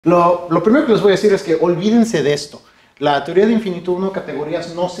Lo primero que les voy a decir es que olvídense de esto. La teoría de infinito 1 categorías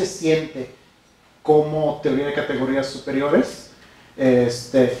no se siente como teoría de categorías superiores,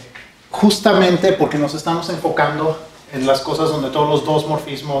 justamente porque nos estamos enfocando en las cosas donde todos los dos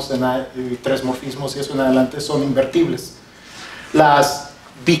morfismos y tres morfismos y eso en adelante son invertibles. Las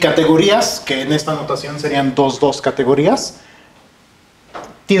bicategorías, que en esta notación serían dos categorías,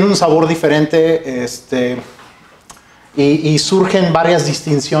 tienen un sabor diferente y surgen varias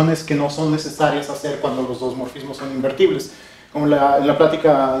distinciones que no son necesarias hacer cuando los dos morfismos son invertibles. Como en la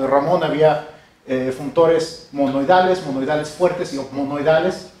plática de Ramón había funtores monoidales, monoidales fuertes y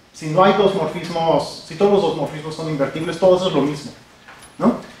monoidales. Si no hay dos morfismos, si todos los dos morfismos son invertibles, todo eso es lo mismo,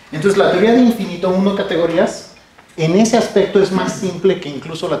 ¿no? Entonces la teoría de infinito 1 categorías en ese aspecto es más simple que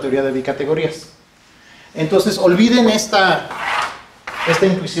incluso la teoría de bicategorías. Entonces olviden esta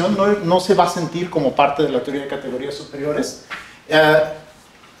intuición, no se va a sentir como parte de la teoría de categorías superiores.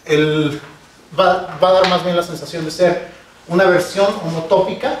 Va a dar más bien la sensación de ser una versión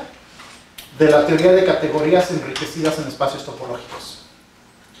homotópica de la teoría de categorías enriquecidas en espacios topológicos.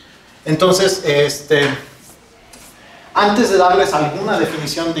 Entonces, antes de darles alguna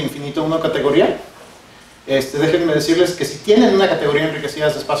definición de infinito 1 categoría, déjenme decirles que si tienen una categoría enriquecida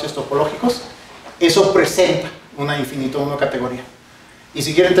de espacios topológicos, eso presenta una infinito 1 categoría. Y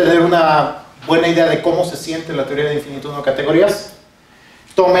si quieren tener una buena idea de cómo se siente la teoría de infinito 1 categorías,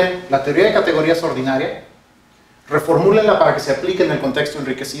 tomen la teoría de categorías ordinaria, reformúlenla para que se aplique en el contexto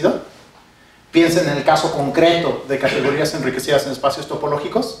enriquecido, piensen en el caso concreto de categorías enriquecidas en espacios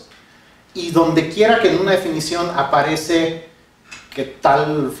topológicos, y donde quiera que en una definición aparece que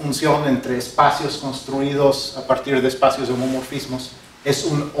tal función entre espacios construidos a partir de espacios de homomorfismos es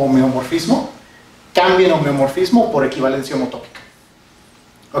un homeomorfismo, cambien homeomorfismo por equivalencia homotópica.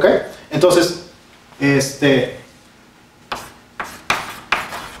 ¿Ok? Entonces, eso,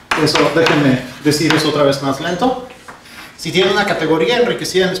 déjenme decir eso otra vez más lento. Si tienen una categoría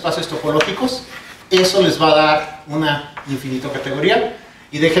enriquecida en espacios topológicos, eso les va a dar una infinito categoría.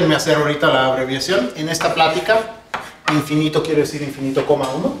 Y déjenme hacer ahorita la abreviación. En esta plática, infinito quiere decir infinito,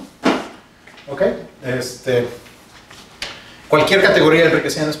 1. ¿Ok? Cualquier categoría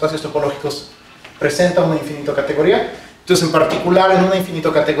enriquecida en espacios topológicos presenta una infinito categoría. Entonces, en particular, en una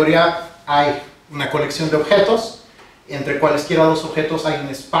infinito categoría hay una colección de objetos. Entre cualesquiera dos objetos hay un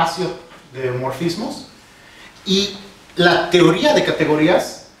espacio de morfismos. Y la teoría de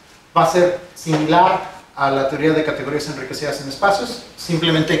categorías va a ser similar a la teoría de categorías enriquecidas en espacios,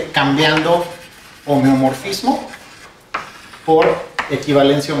 simplemente cambiando homeomorfismo por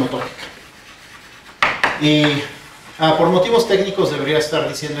equivalencia homotópica. Y por motivos técnicos debería estar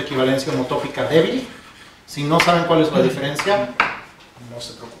diciendo equivalencia homotópica débil. Si no saben cuál es la diferencia, no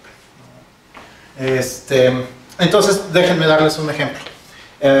se preocupen. Entonces, déjenme darles un ejemplo.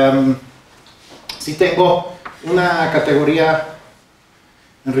 Si tengo una categoría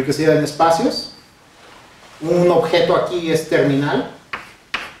enriquecida en espacios, un objeto aquí es terminal.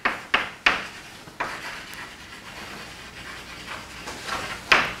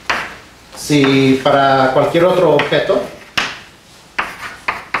 Si para cualquier otro objeto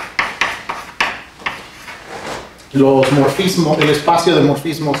los morfismos, el espacio de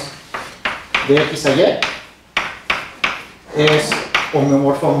morfismos de X a Y es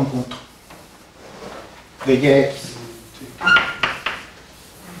homeomorfo a un punto de YX.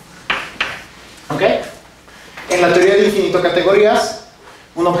 ¿Ok? En la teoría de infinito categorías,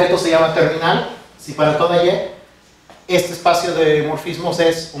 un objeto se llama terminal si para toda Y este espacio de morfismos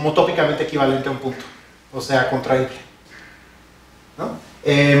es homotópicamente equivalente a un punto, o sea, contraíble, ¿no?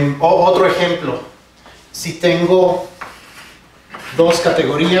 Otro ejemplo, si tengo dos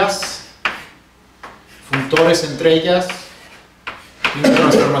categorías, funtores entre ellas y una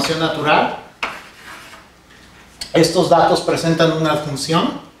transformación natural, estos datos presentan una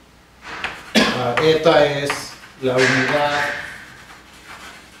función. Eta es la unidad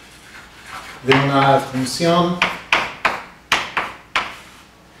de una función.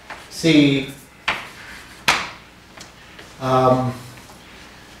 Si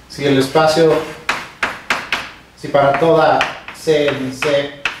el espacio, si para toda C en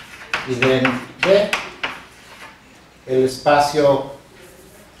C y D en D, el espacio,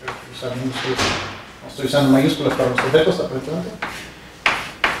 no estoy usando mayúsculas para los objetos aparentemente,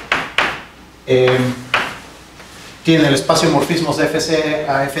 tiene el espacio de morfismos de FC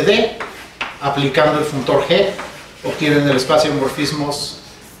a FD, aplicando el funtor G, obtienen el espacio de morfismos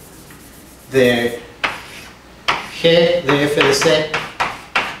de G de F de C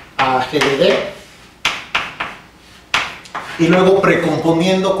a G de D, y luego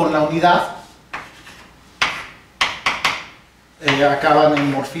precomponiendo con la unidad acaban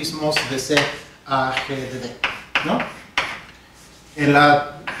en morfismos de C a G de D, ¿no?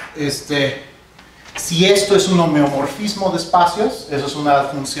 Si esto es un homeomorfismo de espacios, eso es una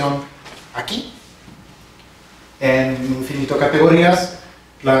adjunción aquí. En infinito categorías,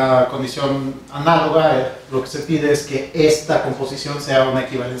 la condición análoga, lo que se pide es que esta composición sea una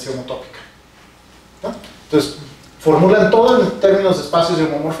equivalencia homotópica, ¿no? Entonces, formulan todo en términos de espacios de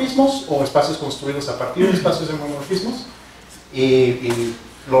homomorfismos o espacios construidos a partir de espacios de homomorfismos, y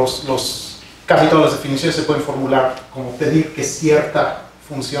casi todas las definiciones se pueden formular como pedir que cierta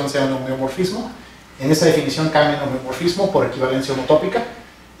función sea un homeomorfismo. En esa definición cambian homeomorfismo por equivalencia homotópica,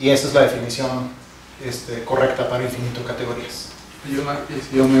 y esa es la definición correcta para infinito categorías. Y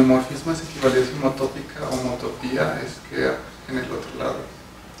si homeomorfismo es equivalencia homotópica, homotopía es que en el otro lado.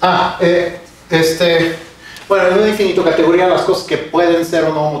 Bueno, en un infinito categoría las cosas que pueden ser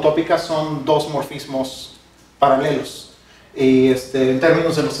o no homotópicas son dos morfismos paralelos. Y en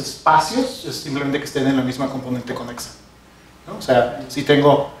términos de los espacios, es simplemente que estén en la misma componente conexa, ¿no? O sea, si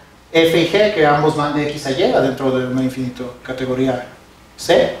tengo F y G que ambos van de X a Y dentro de una infinito categoría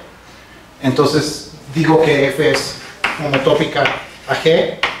C, entonces digo que F es homotópica a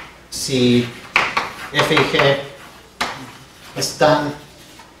G si F y G están,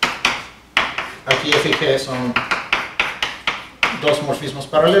 aquí F y G son dos morfismos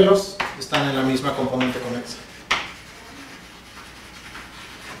paralelos, están en la misma componente conexa.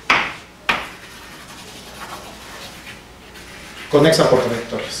 Conexa por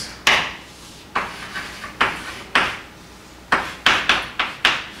vectores.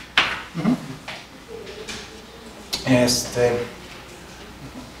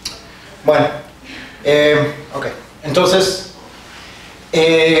 Bueno, ok, entonces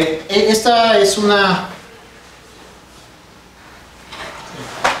esta es una,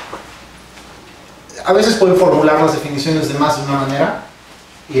 a veces pueden formular las definiciones de más de una manera,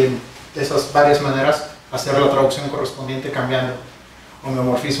 y en esas varias maneras hacer la traducción correspondiente cambiando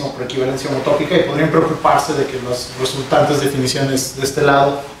homeomorfismo por equivalencia homotópica, y podrían preocuparse de que las resultantes definiciones de este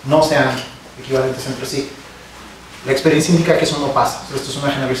lado no sean equivalentes entre sí. La experiencia indica que eso no pasa. Esto es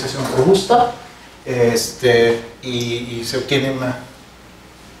una generalización robusta, y se obtiene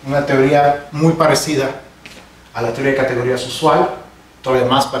una teoría muy parecida a la teoría de categorías usual, todavía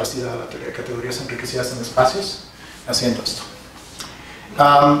más parecida a la teoría de categorías enriquecidas en espacios, haciendo esto.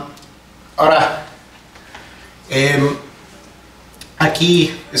 Ahora,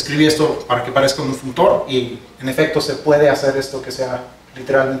 aquí escribí esto para que parezca un funtor, y en efecto se puede hacer esto que sea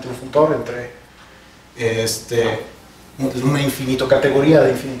literalmente un funtor entre una infinito categoría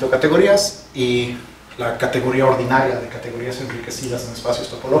de infinito categorías y la categoría ordinaria de categorías enriquecidas en espacios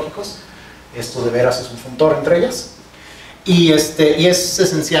topológicos. Esto de veras es un funtor entre ellas, y es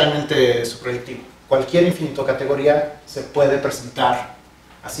esencialmente superadictivo. Cualquier infinito categoría se puede presentar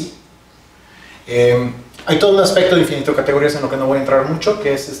así. Hay todo un aspecto de infinito categorías en lo que no voy a entrar mucho,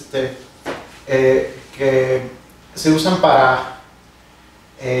 que es que se usan para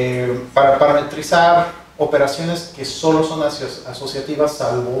parametrizar operaciones que solo son asociativas,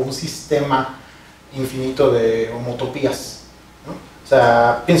 salvo un sistema infinito de homotopías, ¿no? O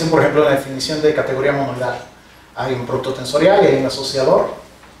sea, piensen por ejemplo en la definición de categoría monoidal. Hay un prototensorial y hay un asociador,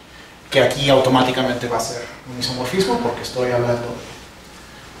 que aquí automáticamente va a ser un isomorfismo, porque estoy hablando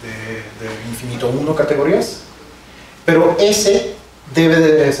de infinito 1 categorías, pero ese debe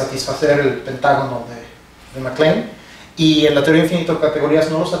de satisfacer el pentágono de MacLean, y en la teoría de infinito categorías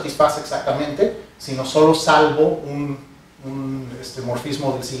no lo satisface exactamente, sino solo salvo un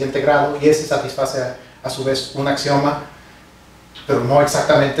morfismo del siguiente grado, y ese satisface a su vez un axioma, pero no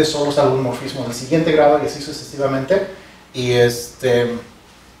exactamente, solo salvo un morfismo del siguiente grado, y así sucesivamente. Y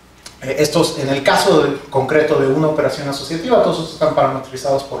estos, en el caso concreto de una operación asociativa, todos estos están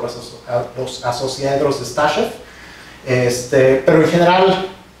parametrizados por los asociaedros de Stashev, pero en general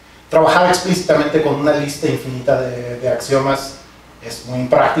trabajar explícitamente con una lista infinita de axiomas es muy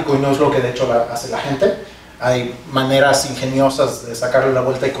impráctico, y no es lo que de hecho hace la gente. Hay maneras ingeniosas de sacarle la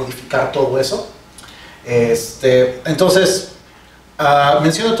vuelta y codificar todo eso. Entonces,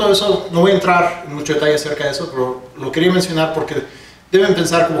 menciono todo eso, no voy a entrar en mucho detalle acerca de eso, pero lo quería mencionar porque deben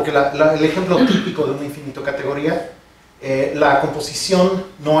pensar como que el ejemplo típico de una infinito categoría, la composición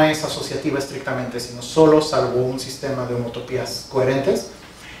no es asociativa estrictamente, sino solo salvo un sistema de homotopías coherentes.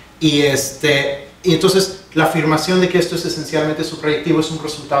 Y entonces la afirmación de que esto es esencialmente subproyectivo es un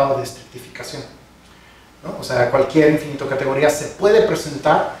resultado de estrictificación, ¿no? O sea, cualquier infinito categoría se puede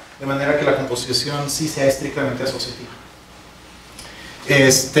presentar de manera que la composición sí sea estrictamente asociativa.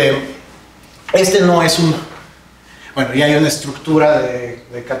 No es un... Bueno, ya hay una estructura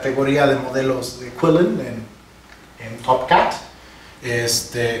de categoría de modelos de Quillen en TopCat,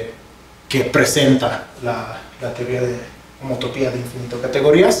 que presenta la teoría de homotopía de infinito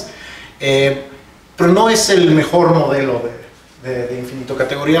categorías, pero no es el mejor modelo de infinito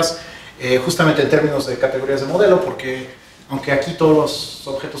categorías, justamente en términos de categorías de modelo, porque aunque aquí todos los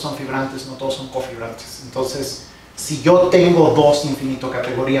objetos son fibrantes, no todos son cofibrantes. Entonces, si yo tengo dos infinito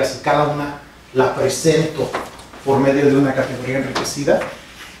categorías y cada una la presento por medio de una categoría enriquecida,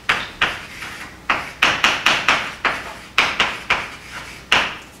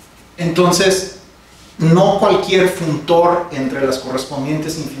 entonces no cualquier funtor entre las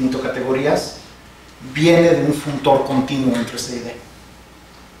correspondientes infinito categorías viene de un funtor continuo entre C y D.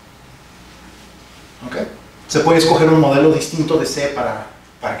 ¿Okay? Se puede escoger un modelo distinto de C para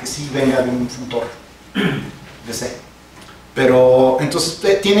que sí venga de un funtor de C. Pero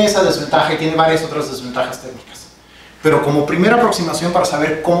entonces tiene esa desventaja y tiene varias otras desventajas técnicas. Pero como primera aproximación para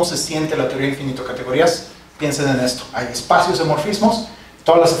saber cómo se siente la teoría de infinito categorías, piensen en esto. Hay espacios de morfismos,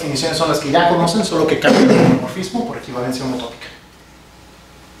 todas las definiciones son las que ya conocen, solo que cambian el morfismo por equivalencia homotópica.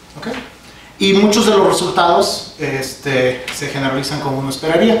 ¿Okay? Y muchos de los resultados se generalizan como uno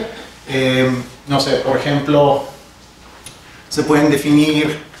esperaría. No sé, por ejemplo, se pueden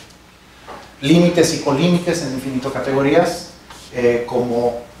definir límites y colímites en infinito categorías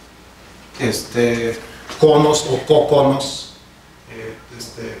como conos o coconos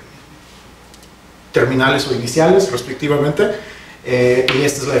terminales o iniciales respectivamente, y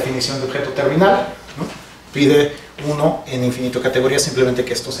esta es la definición de objeto terminal, ¿no? Pide uno en infinito categorías simplemente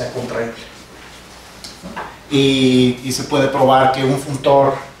que esto sea contraíble, ¿no? Y se puede probar que un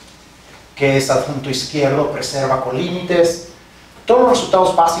funtor que es adjunto izquierdo preserva colímites. Todos los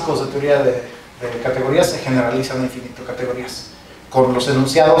resultados básicos de teoría de categorías se generalizan en infinito categorías, con los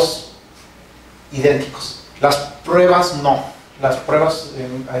enunciados idénticos. Las pruebas no. Las pruebas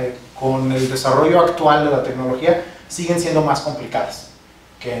con el desarrollo actual de la tecnología siguen siendo más complicadas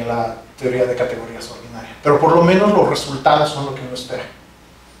que en la teoría de categorías ordinaria. Pero por lo menos los resultados son lo que uno espera.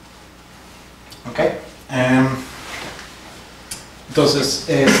 ¿Ok? Entonces,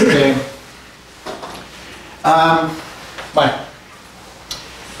 bueno,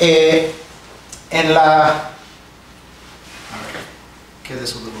 en la... A ver, ¿qué de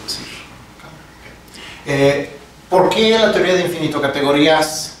eso debo decir? ¿Por qué la teoría de infinito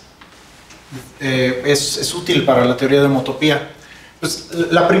categorías es útil para la teoría de homotopía? Pues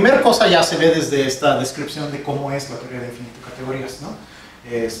la primera cosa ya se ve desde esta descripción de cómo es la teoría de infinito categorías, ¿no?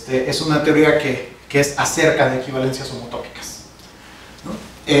 Es una teoría que es acerca de equivalencias homotópicas, ¿no?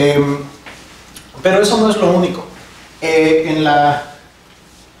 Pero eso no es lo único. El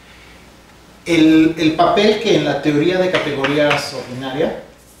papel que en la teoría de categorías ordinaria,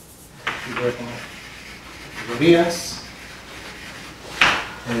 aquí voy a poner categorías,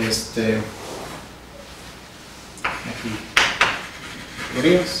 aquí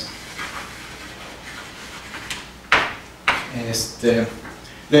categorías,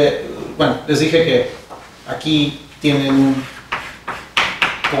 bueno, les dije que aquí tienen un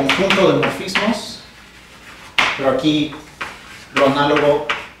conjunto de morfismos, pero aquí lo análogo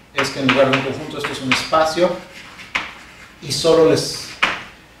es que en lugar de un conjunto esto es un espacio, y solo les...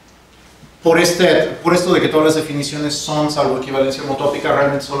 Por esto de que todas las definiciones son salvo equivalencia homotópica,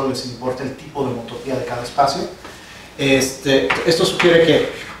 realmente solo les importa el tipo de homotopía de cada espacio. Esto sugiere que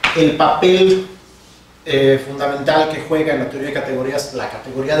el papel fundamental que juega en la teoría de categorías, la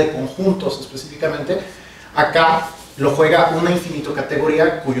categoría de conjuntos específicamente, acá lo juega una infinito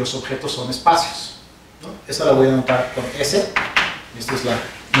categoría cuyos objetos son espacios, ¿no? Esa la voy a anotar con S. Esta es la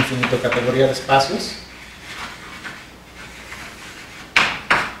infinito categoría de espacios.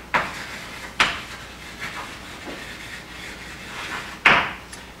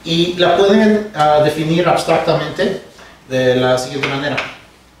 Y la pueden definir abstractamente de la siguiente manera.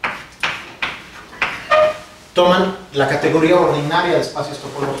 Toman la categoría ordinaria de espacios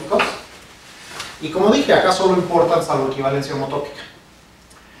topológicos y, como dije, acá solo importan salvo equivalencia homotópica.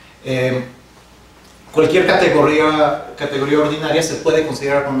 Cualquier categoría ordinaria se puede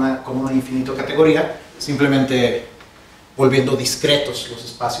considerar como una infinito categoría, simplemente volviendo discretos los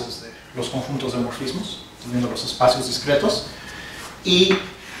espacios de los conjuntos de morfismos, teniendo los espacios discretos. Y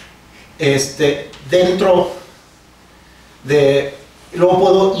dentro de... Luego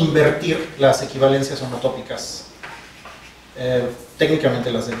puedo invertir las equivalencias homotópicas, técnicamente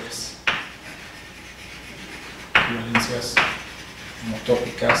las debidas. Equivalencias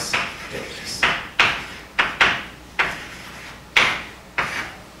homotópicas débiles.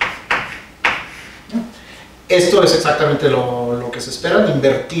 Esto es exactamente lo que se espera.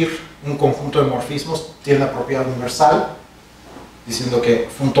 Invertir un conjunto de morfismos tiene la propiedad universal, diciendo que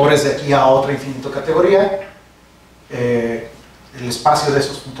funtores de aquí a otra infinito categoría el espacio de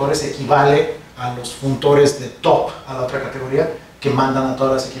esos funtores equivale a los funtores de top a la otra categoría, que mandan a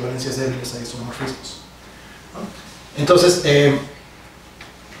todas las equivalencias débiles a isomorfismos, ¿no? Entonces,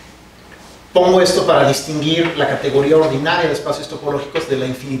 pongo esto para distinguir la categoría ordinaria de espacios topológicos de la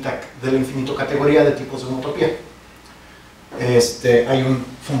infinito categoría de tipos de homotopía. Hay un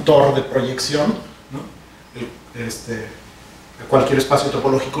funtor de proyección, ¿no? Cualquier espacio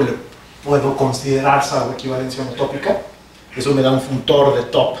topológico le puedo considerar salvo equivalencia homotópica. Eso me da un funtor de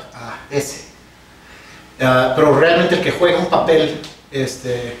top a S. Pero realmente el que juega un papel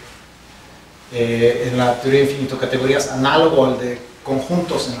en la teoría de infinito categorías análogo al de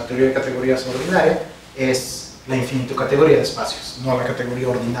conjuntos en la teoría de categorías ordinaria es la infinito categoría de espacios, no la categoría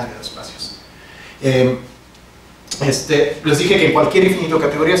ordinaria de espacios. Les dije que en cualquier infinito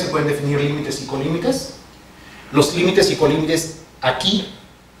categoría se pueden definir límites y colímites. Los límites y colímites aquí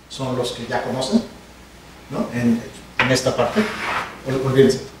son los que ya conocen, ¿no? En esta parte,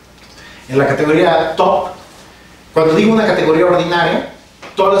 olvídense. En la categoría top, cuando digo una categoría ordinaria,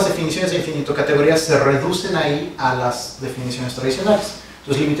 todas las definiciones de infinito categorías se reducen ahí a las definiciones tradicionales.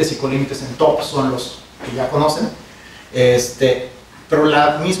 Los límites y colímites en top son los que ya conocen, pero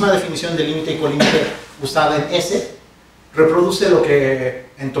la misma definición de límite y colímite usada en S reproduce lo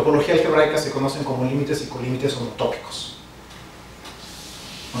que en topología algebraica se conocen como límites y colímites homotópicos.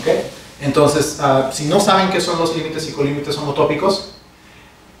 ¿Ok? Entonces, si no saben qué son los límites y colímites homotópicos,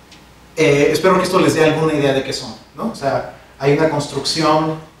 espero que esto les dé alguna idea de qué son, ¿no? O sea, hay una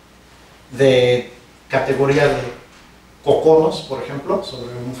construcción de categoría de coconos, por ejemplo,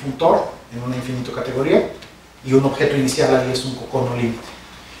 sobre un funtor en una infinito categoría, y un objeto inicial ahí es un cocono límite.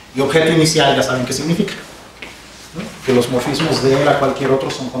 Y objeto inicial ya saben qué significa, ¿no? Que los morfismos de él a cualquier otro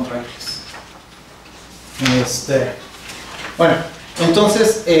son contraíbles. Bueno,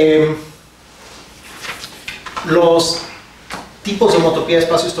 entonces, los tipos de homotopía de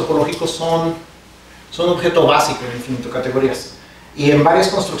espacios topológicos son objeto básico en infinito categorías. Y en varias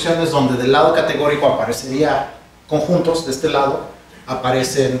construcciones donde del lado categórico aparecería conjuntos, de este lado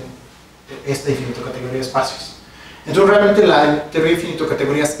aparecen esta infinito categoría de espacios. Entonces realmente la teoría de infinito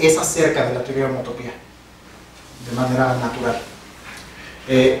categorías es acerca de la teoría de homotopía, de manera natural.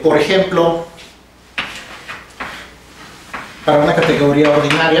 Por ejemplo, para una categoría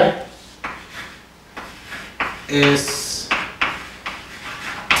ordinaria es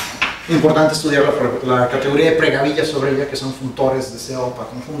importante estudiar la categoría de pregavillas sobre ella, que son funtores de CO para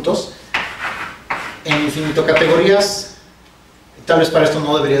conjuntos. En infinito categorías, tal vez para esto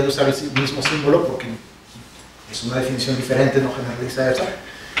no debería de usar el mismo símbolo porque es una definición diferente, no generaliza esa,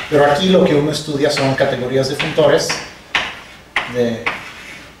 pero aquí lo que uno estudia son categorías de funtores de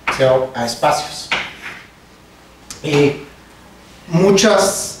CO a espacios. Y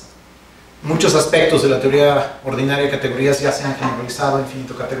muchos aspectos de la teoría ordinaria de categorías ya se han generalizado en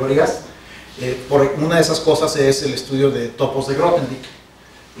infinito categorías. Una de esas cosas es el estudio de topos de Grothendieck.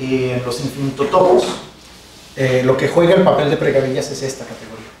 Y en los infinitotopos, lo que juega el papel de pregavillas es esta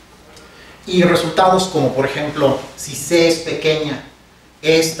categoría. Y resultados como, por ejemplo, si C es pequeña,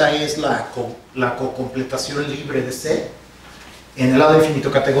 esta es la cocompletación libre de C. En el lado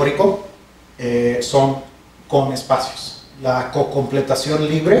infinito categórico son con espacios. La cocompletación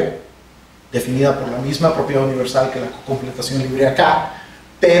libre, definida por la misma propiedad universal que la completación libre acá,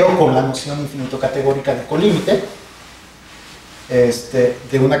 pero con la noción infinito categórica de colímite,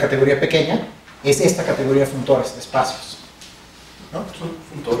 de una categoría pequeña, es esta categoría de funtores, de espacios, ¿no? ¿Son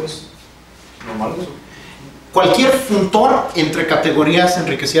funtores normales? Cualquier funtor entre categorías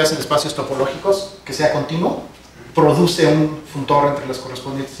enriquecidas en espacios topológicos que sea continuo, produce un funtor entre las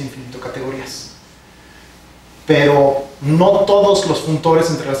correspondientes infinito categorías. Pero no todos los funtores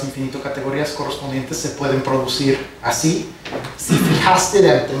entre las infinito categorías correspondientes se pueden producir así si fijaste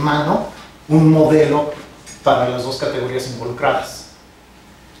de antemano un modelo para las dos categorías involucradas.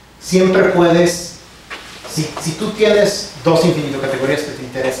 Siempre puedes, si tú tienes dos infinito categorías que te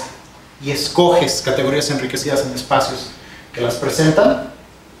interesan y escoges categorías enriquecidas en espacios que las presentan,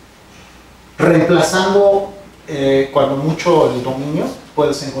 reemplazando cuando mucho el dominio,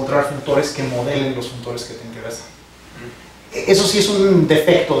 puedes encontrar funtores que modelen los funtores que te interesan. Eso sí es un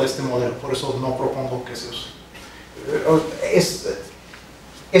defecto de este modelo, por eso no propongo que se use.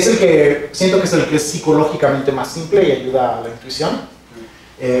 Es el que siento que es el que es psicológicamente más simple y ayuda a la intuición,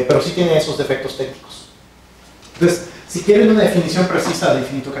 pero sí tiene esos defectos técnicos. Entonces, si quieren una definición precisa de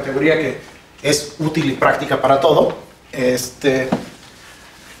infinito categoría que es útil y práctica para todo,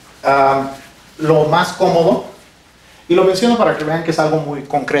 lo más cómodo, y lo menciono para que vean que es algo muy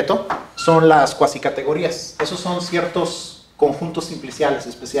concreto, son las cuasicategorías. Esos son ciertos conjuntos simpliciales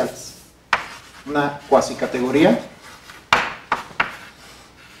especiales. Una cuasicategoría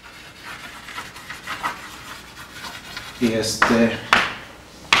Y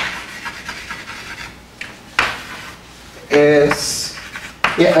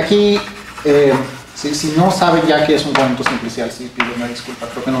aquí, si no saben ya qué es un conjunto simplicial, sí pido una disculpa,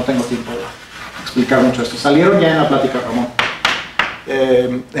 creo que no tengo tiempo de explicar mucho esto. Salieron ya en la plática, Ramón.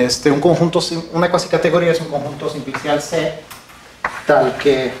 Un conjunto, una cuasicategoría es un conjunto simplicial C, tal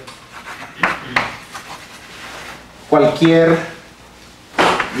que cualquier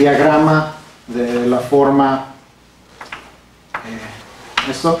diagrama de la forma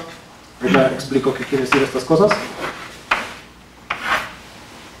esto, ahorita explico qué quiere decir estas cosas.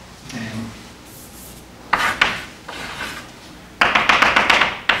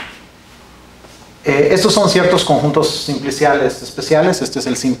 Estos son ciertos conjuntos simpliciales especiales. Este es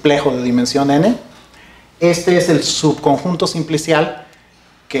el simplejo de dimensión n. Este es el subconjunto simplicial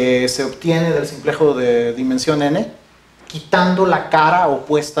que se obtiene del simplejo de dimensión n, quitando la cara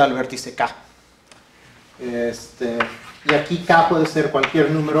opuesta al vértice k. Y aquí k puede ser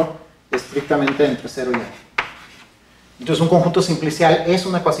cualquier número estrictamente entre 0 y n. Entonces un conjunto simplicial es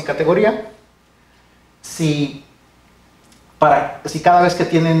una cuasicategoría si cada vez que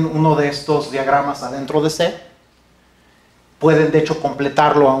tienen uno de estos diagramas adentro de C, pueden de hecho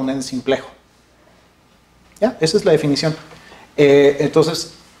completarlo aún en simplejo. ¿Ya? Esa es la definición.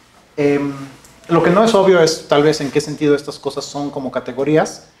 Entonces, lo que no es obvio es tal vez en qué sentido estas cosas son como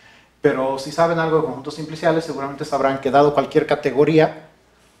categorías, pero si saben algo de conjuntos simpliciales, seguramente sabrán que dado cualquier categoría,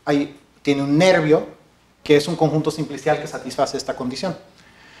 tiene un nervio que es un conjunto simplicial que satisface esta condición.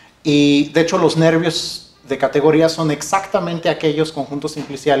 Y de hecho los nervios de categorías son exactamente aquellos conjuntos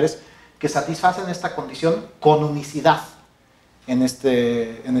simpliciales que satisfacen esta condición con unicidad en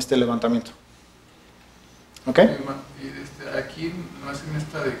este levantamiento. ¿Ok? Y aquí no hacen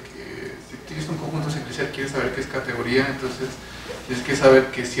esta de que si tienes un conjunto simplicial quieres saber qué es categoría, entonces tienes que saber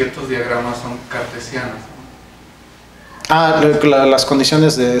que ciertos diagramas son cartesianos, ¿no? Las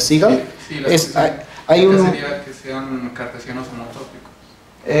condiciones de Siegel. Sí, sería que sean cartesianos homotópicos.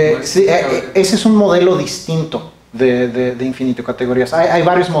 Sí, ese es un modelo distinto de infinito categorías. Hay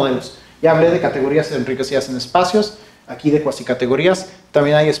varios modelos. Ya hablé de categorías enriquecidas en espacios, aquí de cuasicategorías.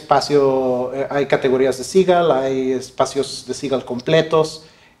 También hay hay categorías de Siegel, hay espacios de Siegel completos.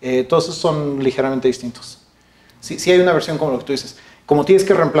 Todos esos son ligeramente distintos. Sí hay una versión como lo que tú dices. Como tienes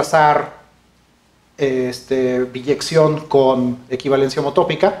que reemplazar biyección con equivalencia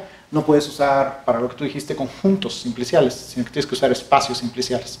homotópica, no puedes usar, para lo que tú dijiste, conjuntos simpliciales, sino que tienes que usar espacios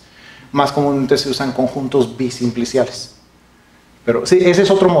simpliciales. Más comúnmente se usan conjuntos bisimpliciales. Pero sí, ese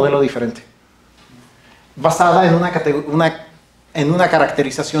es otro modelo diferente. Basada en una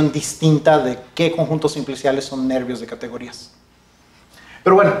caracterización distinta de qué conjuntos simpliciales son nervios de categorías.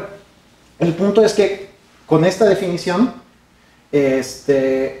 Pero bueno, el punto es que con esta definición,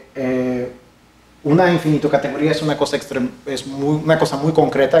 una infinitocategoría es una cosa muy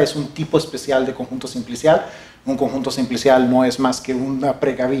concreta, es un tipo especial de conjunto simplicial. Un conjunto simplicial no es más que una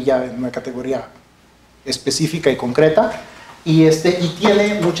pregavilla en una categoría específica y concreta, y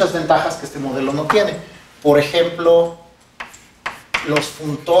tiene muchas ventajas que este modelo no tiene. Por ejemplo, los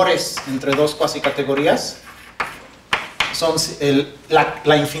funtores entre dos cuasicategorías son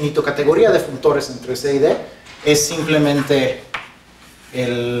la infinitocategoría de funtores entre C y D es simplemente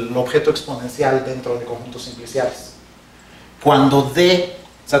el objeto exponencial dentro de conjuntos simpliciales. Cuando D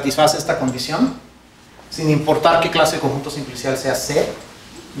satisface esta condición, sin importar qué clase de conjunto simplicial sea C,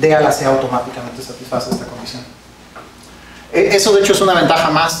 D a la C automáticamente satisface esta condición. Eso de hecho es una ventaja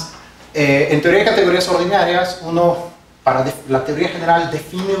más. En teoría de categorías ordinarias, para la teoría general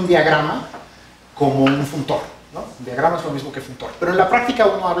define un diagrama como un funtor, ¿no? Un diagrama es lo mismo que funtor, pero en la práctica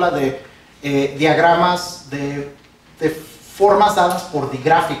uno habla de diagramas de formas dadas por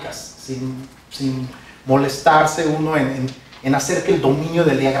digráficas, sin molestarse uno en hacer que el dominio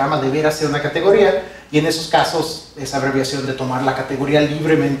del diagrama debiera ser una categoría, y en esos casos esa abreviación de tomar la categoría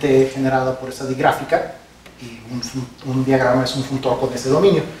libremente generada por esa digráfica, y un diagrama es un funtor con ese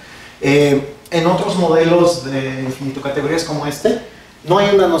dominio. En otros modelos de infinitocategorías como no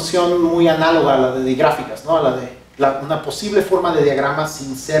hay una noción muy análoga a la de digráficas, ¿no? A la de una posible forma de diagrama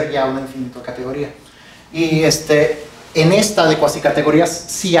sin ser ya una infinitocategoría. Y en esta de cuasicategorías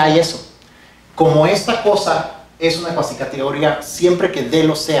sí hay eso. Como esta cosa es una cuasicategoría siempre que D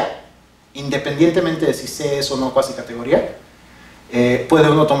lo sea, independientemente de si C es o no cuasicategoría,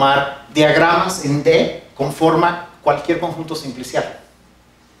 puede uno tomar diagramas en D con forma cualquier conjunto simplicial.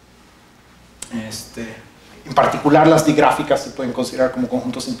 En particular las digráficas se pueden considerar como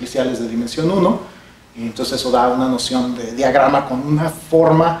conjuntos simpliciales de dimensión 1, y entonces eso da una noción de diagrama con una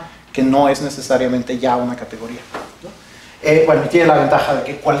forma que no es necesariamente ya una categoría, ¿no? Bueno, tiene la ventaja de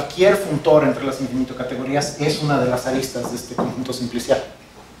que cualquier funtor entre las infinito categorías es una de las aristas de este conjunto simplicial,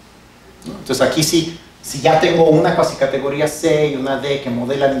 ¿no? Entonces aquí sí, si ya tengo una cuasicategoría C y una D que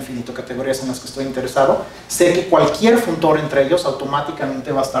modelan infinito categorías en las que estoy interesado, sé que cualquier funtor entre ellos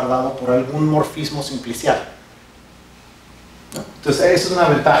automáticamente va a estar dado por algún morfismo simplicial, ¿no? Entonces esa es una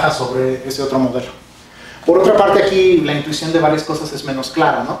ventaja sobre ese otro modelo. Por otra parte, aquí la intuición de varias cosas es menos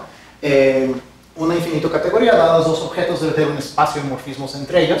clara, ¿no? Una infinito categoría, dados dos objetos, debe tener un espacio de morfismos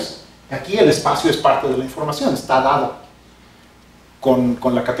entre ellos. Aquí el espacio es parte de la información, está dado con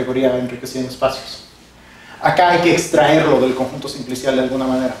la categoría enriquecida en espacios. Acá hay que extraerlo del conjunto simplicial de alguna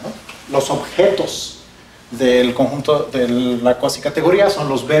manera, ¿no? Los objetos del conjunto de la cuasicategoría son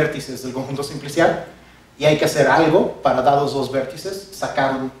los vértices del conjunto simplicial, y hay que hacer algo para, dados dos vértices,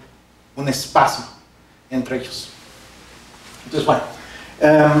 sacar un espacio entre ellos. Entonces, bueno,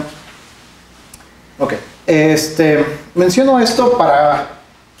 ok, menciono esto para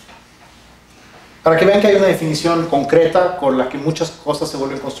que vean que hay una definición concreta con la que muchas cosas se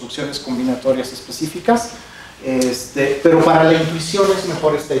vuelven construcciones combinatorias específicas, pero para la intuición es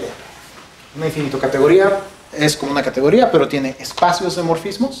mejor esta idea. Una infinito categoría es como una categoría, pero tiene espacios de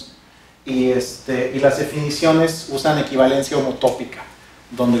morfismos, y las definiciones usan equivalencia homotópica,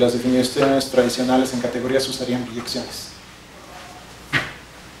 donde las definiciones tradicionales en categorías usarían biyecciones.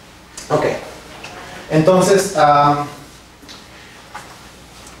 Ok, entonces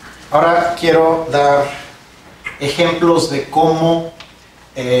ahora quiero dar ejemplos de cómo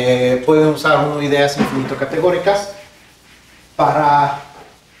pueden usar uno ideas infinito categóricas para,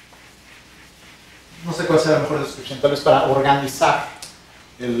 no sé cuál sea la mejor descripción, tal vez para organizar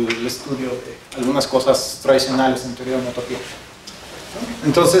el estudio de algunas cosas tradicionales en teoría de homotopía.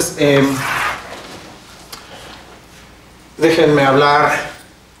 Entonces, déjenme hablar.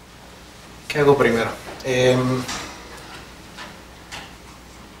 ¿Qué hago primero?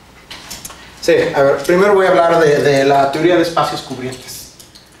 Sí, a ver, primero voy a hablar de la teoría de espacios cubrientes.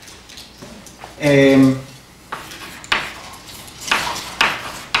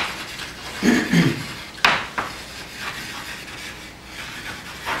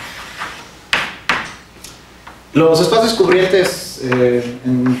 Los espacios cubrientes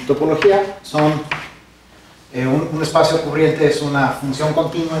en topología son un espacio cubriente es una función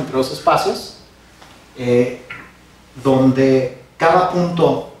continua entre dos espacios donde cada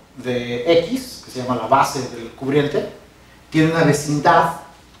punto de X, que se llama la base del cubriente, tiene una vecindad.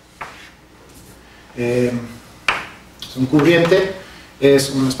 Un cubriente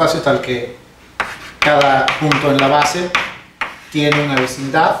es un espacio tal que cada punto en la base tiene una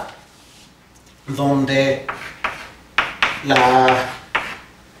vecindad donde la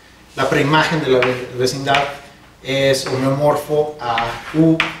preimagen de la vecindad es homeomorfo a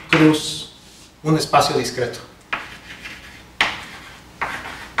U cruz un espacio discreto.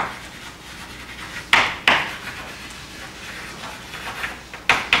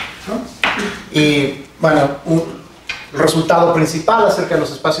 ¿No? Y bueno, el resultado principal acerca de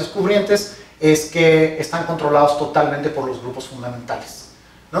los espacios cubrientes es que están controlados totalmente por los grupos fundamentales,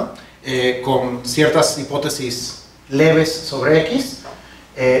 ¿no? Con ciertas hipótesis leves sobre X.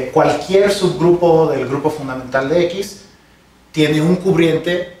 Cualquier subgrupo del grupo fundamental de X tiene un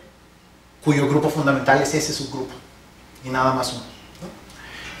cubriente cuyo grupo fundamental es ese subgrupo y nada más uno, ¿no?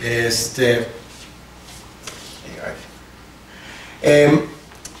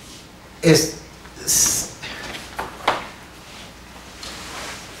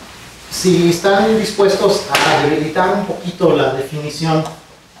 Si están dispuestos a debilitar un poquito la definición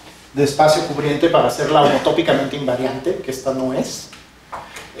de espacio cubriente para hacerla homotópicamente invariante, que esta no es,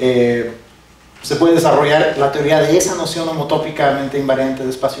 se puede desarrollar la teoría de esa noción homotópicamente invariante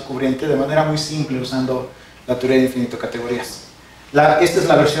de espacio cubriente de manera muy simple usando la teoría de infinito categorías. Esta es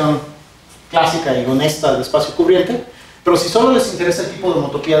la versión clásica y honesta de espacio cubriente, pero si solo les interesa el tipo de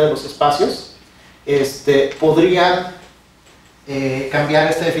homotopía de los espacios, podrían cambiar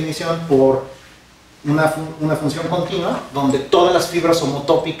esta definición por una función continua donde todas las fibras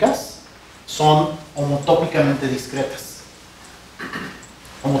homotópicas son homotópicamente discretas.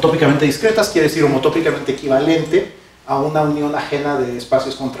 Homotópicamente discretas quiere decir homotópicamente equivalente a una unión ajena de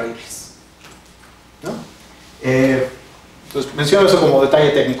espacios contraíbles, ¿no? Entonces menciono eso como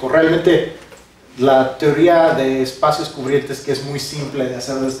detalle técnico. Realmente la teoría de espacios cubrientes, que es muy simple de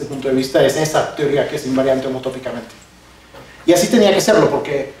hacer desde este punto de vista, es esa teoría que es invariante homotópicamente. Y así tenía que serlo,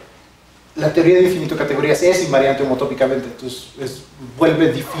 porque la teoría de infinito categorías es invariante homotópicamente, entonces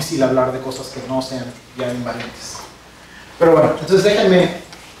vuelve difícil hablar de cosas que no sean ya invariantes. Pero bueno, entonces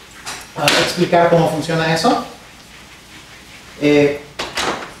déjenme explicar cómo funciona eso.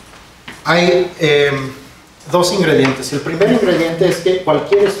 Hay dos ingredientes. El primer ingrediente es que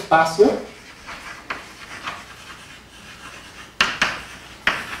cualquier espacio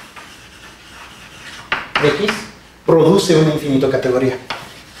X produce una infinito categoría,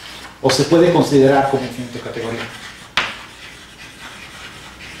 o se puede considerar como infinito categoría.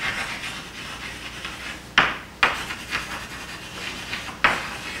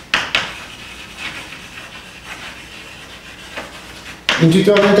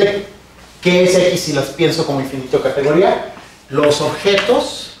 Intuitivamente, ¿qué es X si las pienso como infinito categoría? Los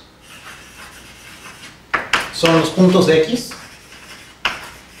objetos son los puntos de X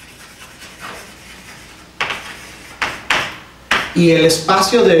y el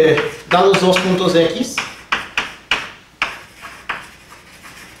espacio de dados dos puntos de X,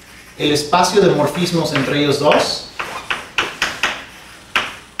 el espacio de morfismos entre ellos dos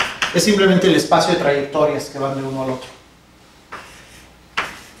es simplemente el espacio de trayectorias que van de uno al otro.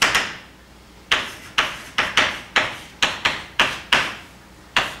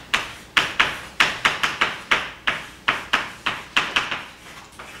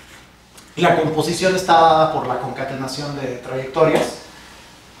 La composición está dada por la concatenación de trayectorias.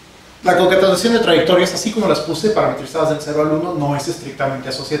 La concatenación de trayectorias, así como las puse parametrizadas del 0 al 1, no es estrictamente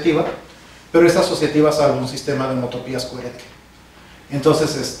asociativa, pero es asociativa salvo un sistema de homotopías coherente.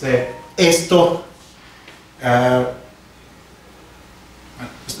 Entonces, esto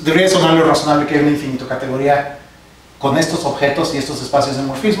debería sonar lo razonable que hay una infinito categoría con estos objetos y estos espacios de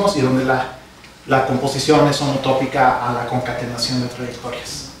morfismos y donde la composición es homotópica a la concatenación de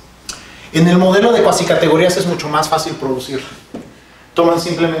trayectorias. En el modelo de cuasicategorías es mucho más fácil producir. Toman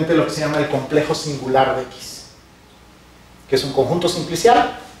simplemente lo que se llama el complejo singular de X, que es un conjunto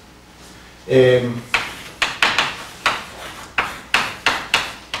simplicial. Es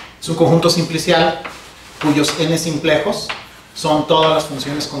un conjunto simplicial cuyos n simplejos son todas las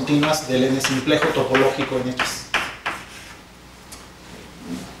funciones continuas del n simplejo topológico en X.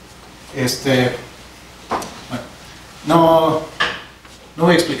 No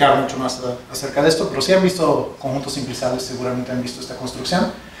voy a explicar mucho más acerca de esto, pero si han visto conjuntos simpliciales, seguramente han visto esta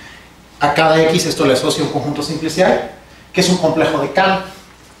construcción. A cada X esto le asocia un conjunto simplicial, que es un complejo de Kahn.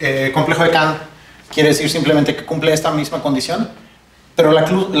 Complejo de Kahn quiere decir simplemente que cumple esta misma condición, pero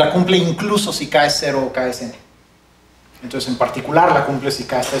la cumple incluso si K es 0 o K es n. Entonces, en particular, la cumple si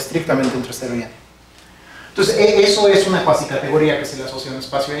K está estrictamente entre 0 y n. Entonces, eso es una cuasicategoría que se le asocia a un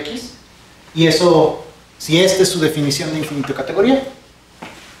espacio X, y eso, si esta es su definición de infinito categoría,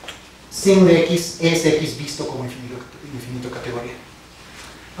 sin de X es X visto como infinito categoría.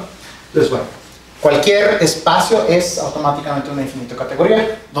 Entonces, bueno, cualquier espacio es automáticamente una infinito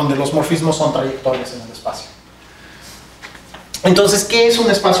categoría, donde los morfismos son trayectorias en el espacio. Entonces, ¿qué es un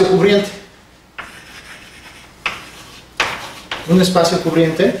espacio cubriente? Un espacio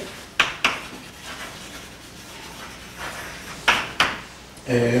cubriente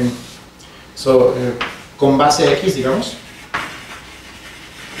con base X, digamos,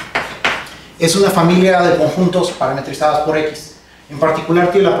 es una familia de conjuntos parametrizadas por X. En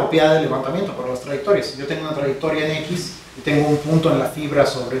particular tiene la propiedad de levantamiento por las trayectorias. Si yo tengo una trayectoria en X y tengo un punto en la fibra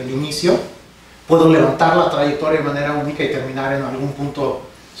sobre el inicio, puedo levantar la trayectoria de manera única y terminar en algún punto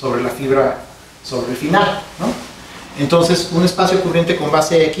sobre la fibra sobre el final, ¿no? Entonces, un espacio cubriente con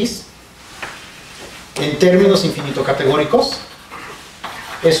base X, en términos infinito categóricos,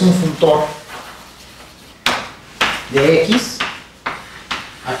 es un funtor de X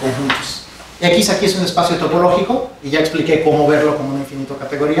a conjuntos. X aquí es un espacio topológico, y ya expliqué cómo verlo como una infinito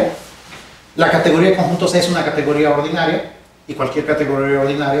categoría. La categoría de conjuntos es una categoría ordinaria, y cualquier categoría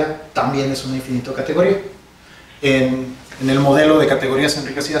ordinaria también es una infinito categoría. En el modelo de categorías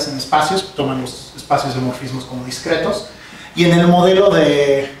enriquecidas en espacios, toman los espacios de morfismos como discretos, y en el modelo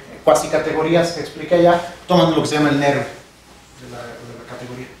de cuasicategorías que expliqué ya, toman lo que se llama el enero de la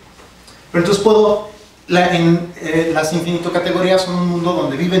categoría. Pero entonces las infinito categorías son un mundo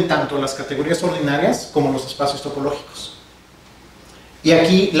donde viven tanto las categorías ordinarias como los espacios topológicos. Y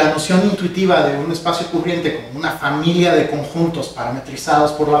aquí la noción intuitiva de un espacio cubriente como una familia de conjuntos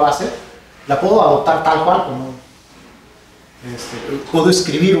parametrizados por la base, la puedo adoptar tal cual como puedo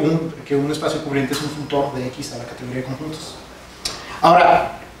escribir que un espacio cubriente es un funtor de X a la categoría de conjuntos.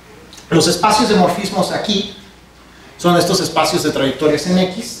 Ahora, los espacios de morfismos aquí son estos espacios de trayectorias en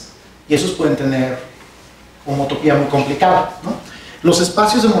X, y esos pueden tener homotopía muy complicada, ¿no? Los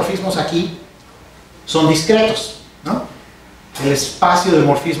espacios de morfismos aquí son discretos, ¿no? El espacio de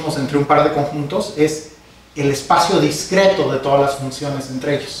morfismos entre un par de conjuntos es el espacio discreto de todas las funciones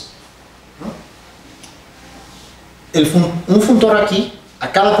entre ellos, ¿no? Un funtor aquí,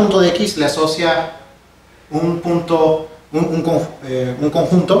 a cada punto de X le asocia un conjunto,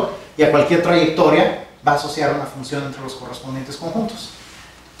 y a cualquier trayectoria va a asociar una función entre los correspondientes conjuntos.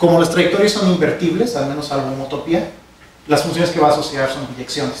 Como las trayectorias son invertibles, al menos salvo homotopía, las funciones que va a asociar son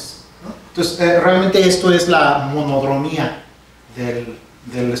biyecciones, ¿no? Entonces, realmente esto es la monodromía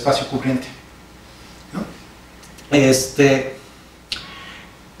del espacio cubriente, ¿no?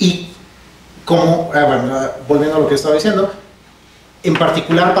 Y como, bueno, volviendo a lo que estaba diciendo, en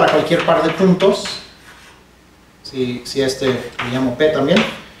particular para cualquier par de puntos, si le llamo P también,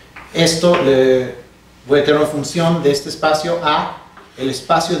 esto voy a tener una función de este espacio a el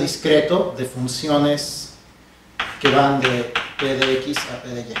espacio discreto de funciones que van de P de X a P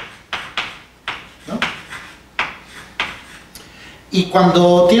de Y, ¿no? Y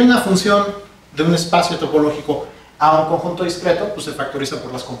cuando tiene una función de un espacio topológico a un conjunto discreto, pues se factoriza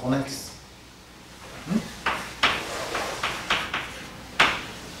por las componentes.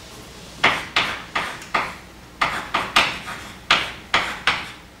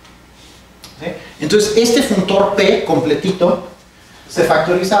 ¿Sí? Entonces, este funtor P completito se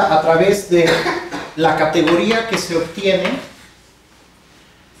factoriza a través de la categoría que se obtiene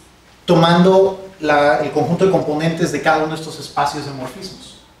tomando el conjunto de componentes de cada uno de estos espacios de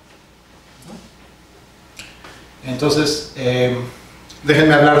morfismos, ¿no? Entonces,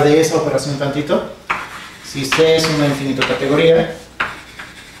 déjenme hablar de esa operación tantito. Si C es una infinito categoría,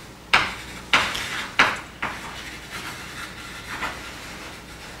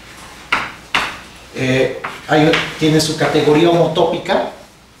 tiene su categoría homotópica.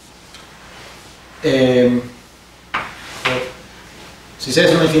 Si C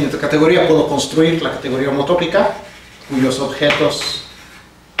es una infinita categoría, puedo construir la categoría homotópica, cuyos objetos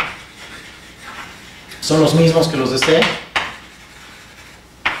son los mismos que los de C,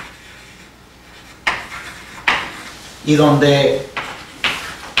 y donde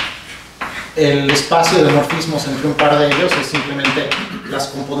el espacio de morfismos entre un par de ellos es simplemente las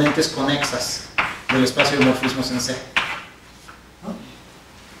componentes conexas del espacio de morfismos en C, ¿no?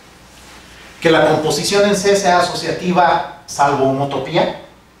 Que la composición en C sea asociativa salvo homotopía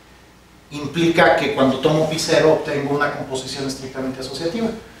implica que cuando tomo pi 0 obtengo una composición estrictamente asociativa.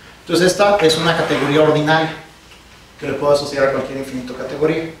 Entonces esta es una categoría ordinaria que le puedo asociar a cualquier infinito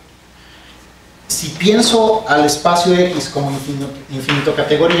categoría. Si pienso al espacio X como infinito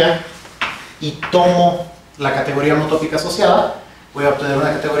categoría y tomo la categoría homotópica asociada, voy a obtener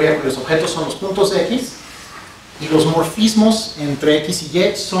una categoría cuyos objetos son los puntos de X y los morfismos entre X y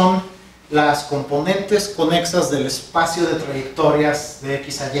Y son las componentes conexas del espacio de trayectorias de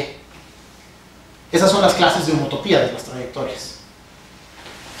X a Y. Esas son las clases de homotopía de las trayectorias.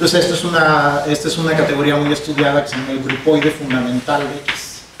 Entonces esta es una categoría muy estudiada que se llama el grupoide fundamental de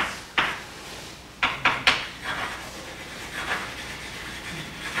X,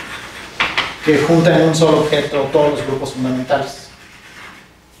 que junta en un solo objeto todos los grupos fundamentales.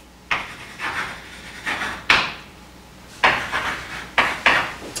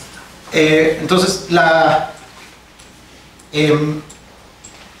 Entonces,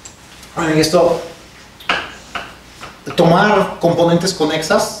 tomar componentes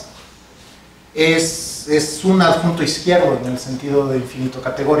conexas es un adjunto izquierdo en el sentido de infinito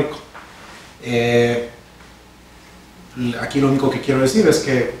categórico. Aquí lo único que quiero decir es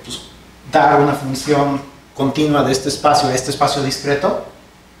que pues, dar una función continua de este espacio a este espacio discreto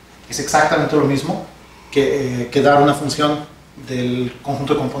es exactamente lo mismo que dar una función del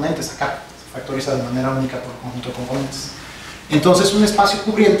conjunto de componentes acá. Se factoriza de manera única por el conjunto de componentes. Entonces, un espacio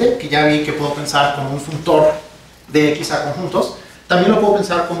cubriente, que ya vi que puedo pensar como un funtor de X a conjuntos, también lo puedo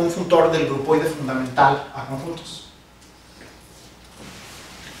pensar como un funtor del grupoide fundamental a conjuntos.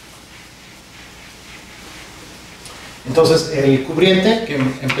 Entonces, el cubriente, que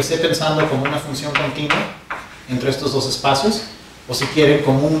empecé pensando como una función continua entre estos dos espacios, o si quieren,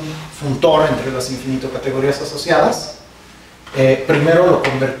 como un funtor entre las infinito categorías asociadas, primero lo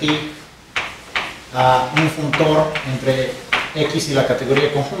convertí a un funtor entre X y la categoría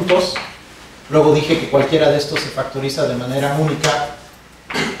de conjuntos. Luego dije que cualquiera de estos se factoriza de manera única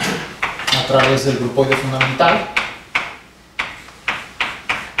a través del grupoide fundamental.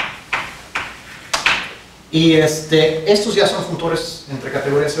 Y estos ya son funtores entre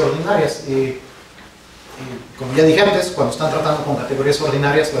categorías ordinarias. Como ya dije antes, cuando están tratando con categorías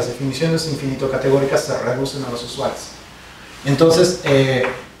ordinarias, las definiciones infinito-categóricas se reducen a las usuales. Entonces,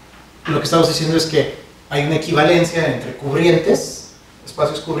 lo que estamos diciendo es que hay una equivalencia entre cubrientes,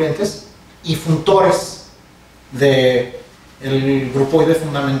 espacios cubrientes, y funtores del grupoide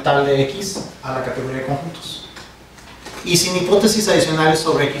fundamental de X a la categoría de conjuntos. Y sin hipótesis adicionales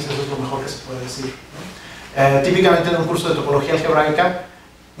sobre X, eso es lo mejor que se puede decir, ¿no? Típicamente en un curso de topología algebraica,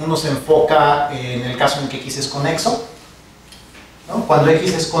 uno se enfoca en el caso en que X es conexo, ¿no? Cuando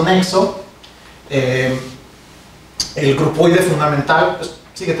X es conexo, El grupoide fundamental pues,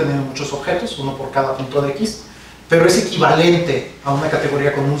 sigue teniendo muchos objetos, uno por cada punto de X, pero es equivalente a una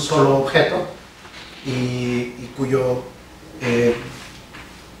categoría con un solo objeto y cuyo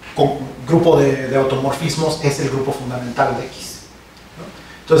grupo de automorfismos es el grupo fundamental de X, ¿no?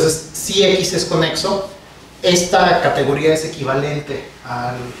 Entonces, si X es conexo, esta categoría es equivalente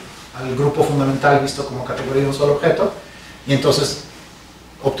al grupo fundamental visto como categoría de un solo objeto, y entonces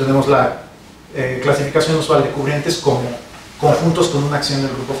obtenemos la clasificación usual de cubrientes como conjuntos con una acción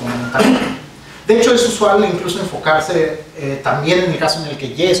del grupo fundamental. De hecho, es usual incluso enfocarse también en el caso en el que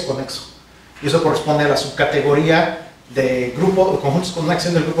Y es conexo, y eso corresponde a la subcategoría de conjuntos con una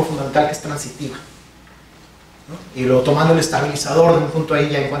acción del grupo fundamental que es transitiva, ¿no? Y luego tomando el estabilizador de un punto ahí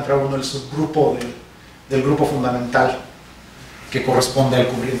ya encuentra uno el subgrupo del grupo fundamental que corresponde al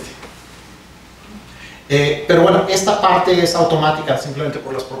cubriente. Pero bueno, esta parte es automática simplemente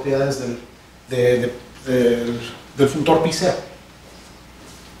por las propiedades del funtor pi0.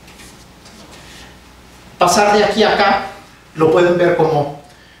 Pasar de aquí a acá lo pueden ver como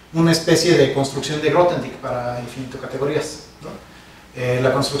una especie de construcción de Grothendieck para infinito categorías, ¿no?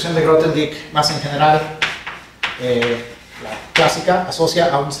 La construcción de Grothendieck, más en general, la clásica,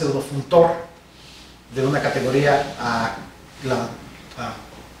 asocia a un pseudofuntor de una categoría a la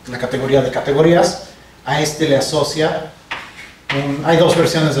categoría de categorías. A este le asocia hay dos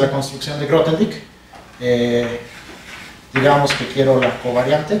versiones de la construcción de Grothendieck. Digamos que quiero la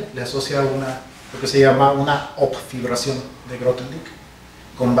covariante, le asocia lo que se llama una obfibración de Grothendieck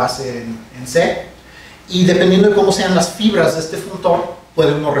con base en C, y dependiendo de cómo sean las fibras de este funtor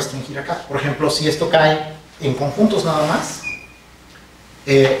puede uno restringir acá. Por ejemplo, si esto cae en conjuntos nada más,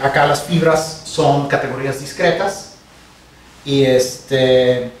 acá las fibras son categorías discretas, y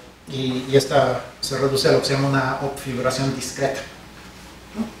esta se reduce a lo que se llama una obfibración discreta,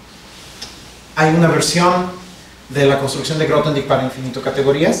 ¿no? Hay una versión de la construcción de Grothendieck para infinito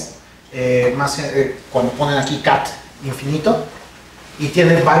categorías, cuando ponen aquí cat infinito, y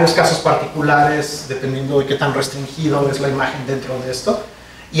tiene varios casos particulares dependiendo de qué tan restringido es la imagen dentro de esto,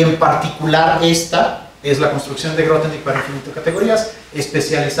 y en particular esta es la construcción de Grothendieck para infinito categorías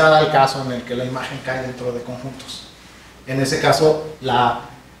especializada al caso en el que la imagen cae dentro de conjuntos. En ese caso la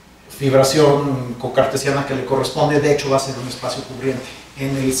fibración cocartesiana que le corresponde de hecho va a ser un espacio cubriente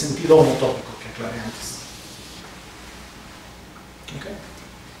en el sentido homotópico que aclaré antes. Okay.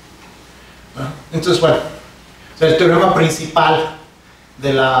 Bueno, entonces, bueno, el teorema principal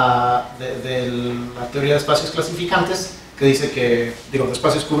de la teoría de espacios clasificantes, que dice que, de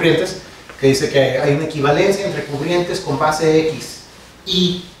espacios cubrientes, que dice que hay una equivalencia entre cubrientes con base X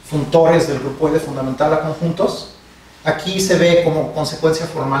y funtores del grupoide fundamental a conjuntos. Aquí se ve como consecuencia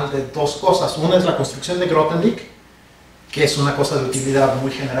formal de dos cosas. Una es la construcción de Grothendieck, que es una cosa de utilidad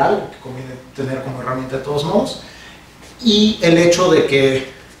muy general, que conviene tener como herramienta de todos modos, y el hecho de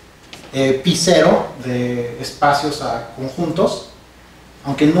que pi0 de espacios a conjuntos,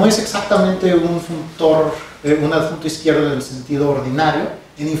 aunque no es exactamente un funtor, un adjunto izquierdo en el sentido ordinario,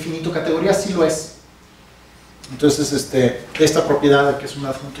 en infinito categorías sí lo es. Entonces, esta propiedad de que es un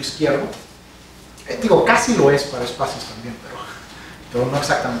adjunto izquierdo, casi lo es para espacios también, pero no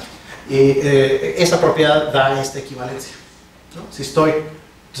exactamente. Esa propiedad da esta equivalencia, ¿no?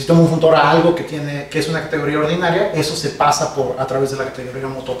 Si tomo un funtor a algo que es una categoría ordinaria, eso se pasa a través de la categoría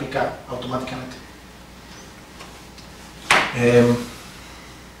homotópica automáticamente.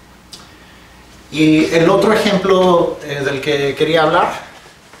 Y el otro ejemplo del que quería hablar,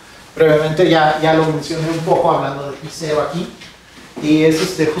 brevemente ya lo mencioné un poco hablando de pi0 aquí, y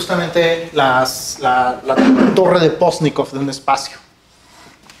es justamente la torre de Postnikov de un espacio.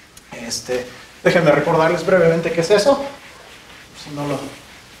 Déjenme recordarles brevemente qué es eso. Si no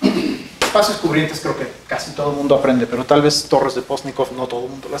espacios cubrientes creo que casi todo el mundo aprende, pero tal vez torres de Postnikov no todo el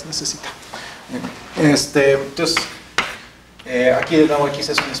mundo las necesita. Entonces, aquí de nuevo X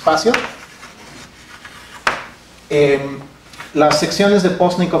es un espacio. Las secciones de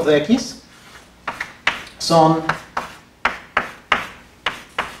Postnikov de X son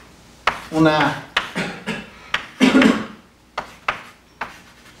una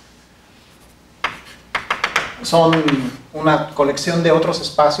colección de otros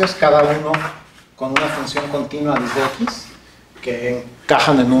espacios, cada uno con una función continua desde X, que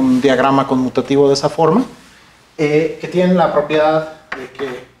encajan en un diagrama conmutativo de esa forma, que tienen la propiedad de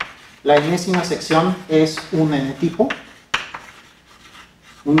que la enésima sección es un n-tipo,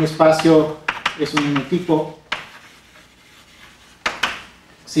 un espacio es un n-tipo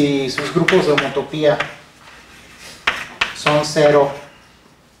si sus grupos de homotopía son 0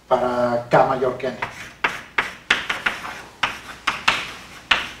 para k mayor que n.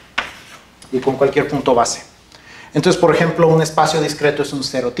 y con cualquier punto base. Entonces, por ejemplo, un espacio discreto es un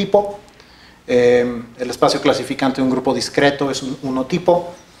cero tipo, el espacio clasificante de un grupo discreto es un uno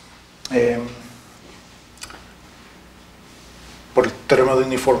tipo, por el teorema de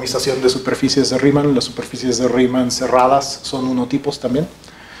uniformización de superficies de Riemann, las superficies de Riemann cerradas son uno tipos también.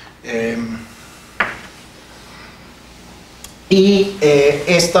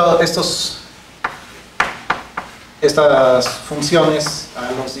 Estas funciones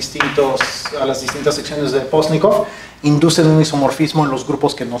a las distintas secciones de Postnikov inducen un isomorfismo en los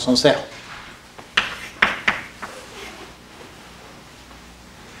grupos que no son cero.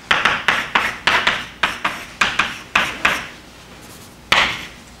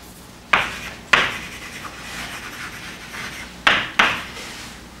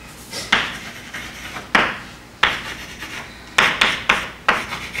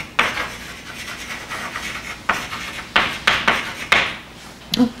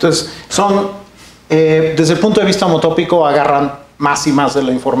 Entonces, desde el punto de vista homotópico, agarran más y más de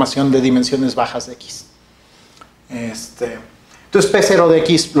la información de dimensiones bajas de X. Entonces, P0 de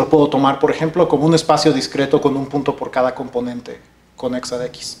X lo puedo tomar, por ejemplo, como un espacio discreto con un punto por cada componente conexa de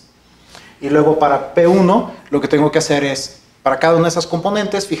X. Y luego para P1, lo que tengo que hacer es, para cada una de esas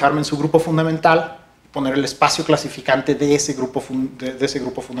componentes, fijarme en su grupo fundamental, poner el espacio clasificante de ese grupo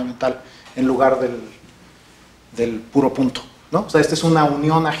fundamental en lugar del puro punto, ¿no? O sea, esta es una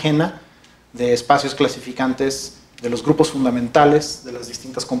unión ajena de espacios clasificantes de los grupos fundamentales de las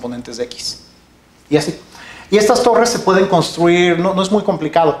distintas componentes de X. Y así. Y estas torres se pueden construir, no es muy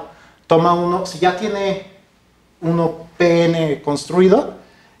complicado. Toma uno, si ya tiene uno PN construido,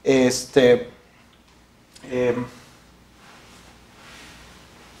 ¿qué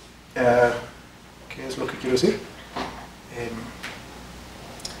es lo que quiero decir?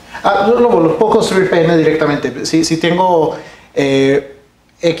 Lo puedo construir PN directamente. Si tengo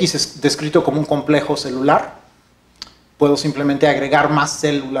X es descrito como un complejo celular, puedo simplemente agregar más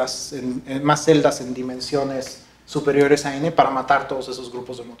células, más celdas en dimensiones superiores a n para matar todos esos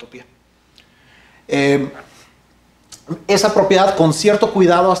grupos de homotopía. Esa propiedad, con cierto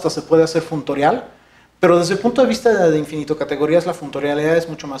cuidado, hasta se puede hacer funtorial, pero desde el punto de vista de infinito categorías, la funtorialidad es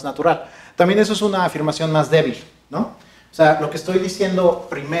mucho más natural. También eso es una afirmación más débil, ¿no? O sea, lo que estoy diciendo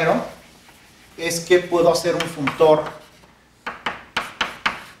primero es que puedo hacer un funtor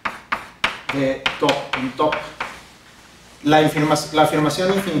de top en top. La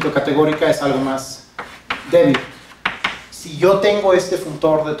afirmación infinito categórica es algo más débil. Si yo tengo este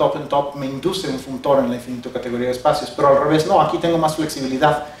funtor de top en top, me induce un funtor en la infinito categoría de espacios, pero al revés no, aquí tengo más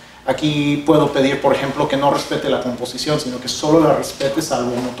flexibilidad. Aquí puedo pedir, por ejemplo, que no respete la composición, sino que solo la respete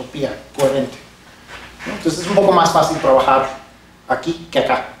salvo homotopía coherente. Entonces es un poco más fácil trabajar aquí que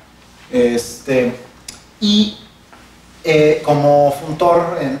acá. Como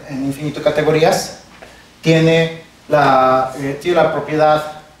funtor en infinito categorías, tiene la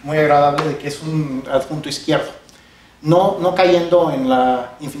propiedad muy agradable de que es un adjunto izquierdo. No cayendo en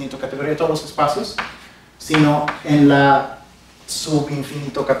la infinito categoría de todos los espacios, sino en la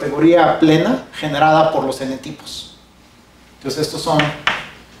subinfinito categoría plena generada por los n tipos. Entonces estos son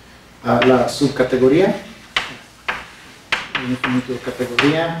la subcategoría, infinito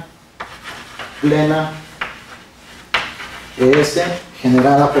categoría plena ES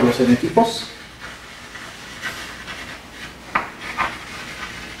generada por los n tipos.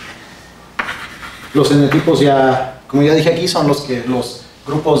 Los n tipos ya, como ya dije aquí, son los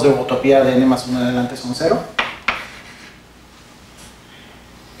grupos de homotopía de n más 1 en adelante son 0.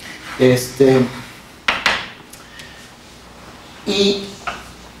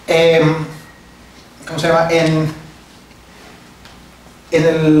 ¿Cómo se llama? En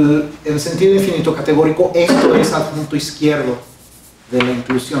el sentido infinito categórico, esto es adjunto izquierdo de la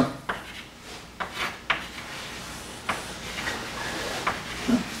inclusión.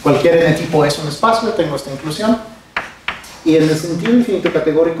 Cualquier n tipo es un espacio, tengo esta inclusión. Y en el sentido infinito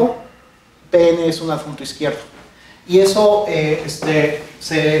categórico, Pn es un adjunto izquierdo. Y eso,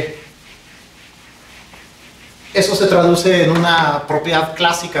 eso se traduce en una propiedad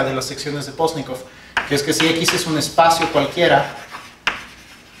clásica de las secciones de Postnikov, que es que si X es un espacio cualquiera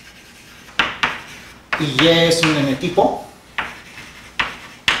y Y es un n tipo,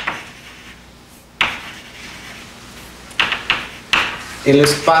 el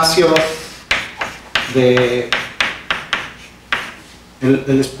espacio de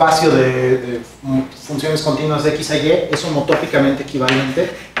funciones continuas de X a Y es homotópicamente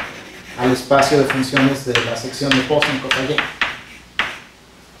equivalente al espacio de funciones de la sección de Postnikov a Y.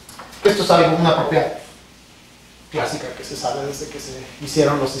 Esto es una propiedad clásica que se sabe desde que se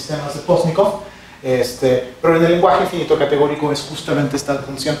hicieron los sistemas de Postnikov, pero en el lenguaje infinito categórico es justamente esta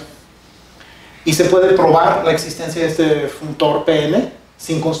función. Y se puede probar la existencia de este funtor Pn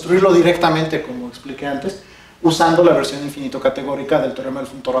sin construirlo directamente, como expliqué antes, usando la versión infinito categórica del teorema del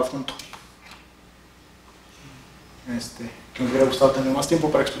funtor adjunto. Que me hubiera gustado tener más tiempo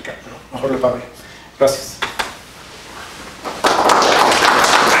para explicar, pero mejor le pagué. Gracias.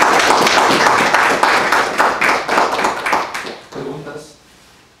 ¿Preguntas?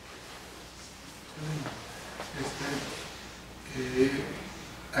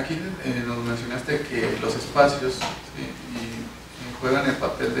 Aquí nos mencionaste que los espacios juegan el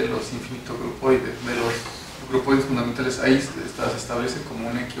papel de los infinitos grupoides, de los grupoides fundamentales. Ahí se establece como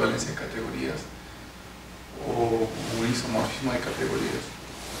una equivalencia de categorías o un isomorfismo de categorías.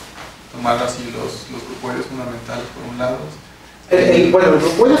 Tomar así los grupoides fundamentales por un lado. Bueno, el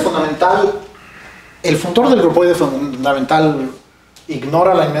grupoide fundamental, el funtor del grupoide fundamental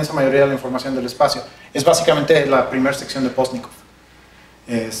ignora la inmensa mayoría de la información del espacio. Es básicamente la primera sección de Postnikov.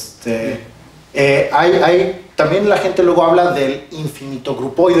 También la gente luego habla del infinito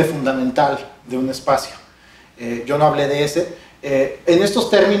grupoide fundamental de un espacio. Yo no hablé de ese. En estos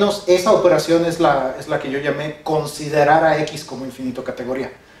términos, esa operación es la que yo llamé considerar a X como infinito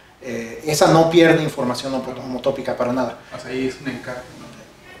categoría. Esa no pierde información homotópica para nada. O sea, ahí es un encaje, ¿no?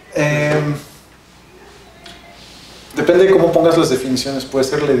 Depende de cómo pongas las definiciones, puede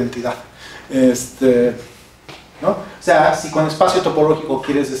ser la identidad. ¿No? O sea, si con espacio topológico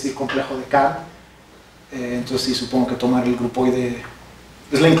quieres decir complejo de K, entonces sí, supongo que tomar el grupoide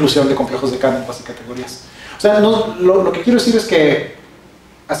es la inclusión de complejos de K en básicas categorías. O sea, no, lo que quiero decir es que,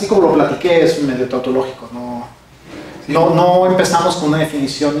 así como lo platiqué, es medio tautológico, no empezamos con una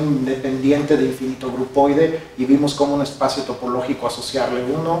definición independiente de infinito grupoide y vimos como un espacio topológico asociarle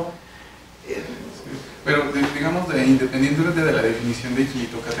uno. Pero digamos, independientemente de la definición de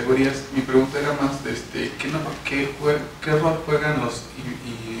infinito categorías, mi pregunta era más, ¿qué rol juegan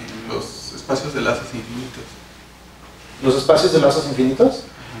los espacios de lazos infinitos? ¿Los espacios de lazos infinitos?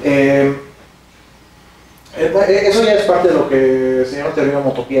 Eso ya es parte de lo que se llama teoría de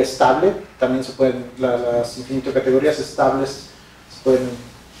homotopía estable. También se pueden, las infinito categorías estables se pueden...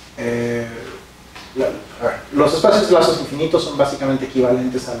 los espacios de lazos infinitos son básicamente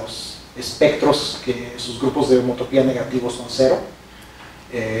equivalentes a los espectros, que sus grupos de homotopía negativos son 0.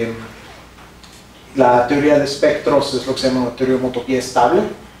 La teoría de espectros es lo que se llama teoría de homotopía estable,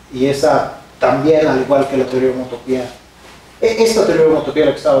 y esa también, al igual que la teoría de homotopía, esta teoría de homotopía de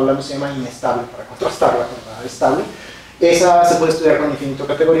la que estaba hablando se llama inestable, para contrastarla con la estable. Esa se puede estudiar con infinito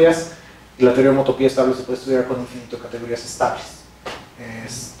categorías, y la teoría de homotopía estable se puede estudiar con infinito categorías estables.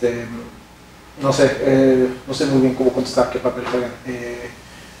 No sé muy bien cómo contestar qué papel juegan.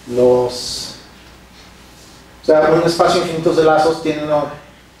 O sea, un espacio infinito de lazos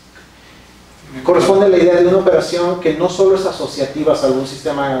corresponde a la idea de una operación que no solo es asociativa a algún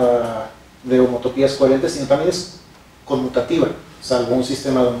sistema de homotopías coherentes, sino también es conmutativa, salvo un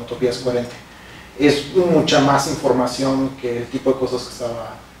sistema de homotopías coherente. Es mucha más información que el tipo de cosas que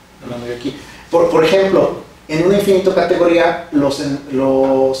estaba hablando yo aquí. Por ejemplo, en una infinito categoría, los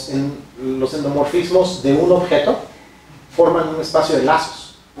endomorfismos de un objeto forman un espacio de lazos.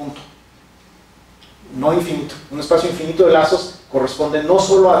 Punto. No infinito. Un espacio infinito de lazos corresponde no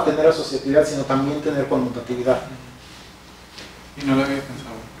solo a tener asociatividad, sino también tener conmutatividad. Y no lo había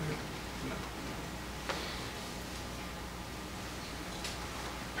pensado.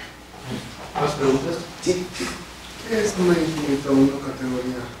 ¿Más preguntas? Sí. ¿Qué es una infinito una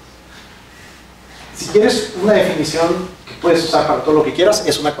categoría? Si quieres una definición que puedes usar para todo lo que quieras,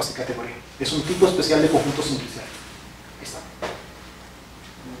 es una cuasicategoría. Es un tipo especial de conjunto simplicial. Ahí está.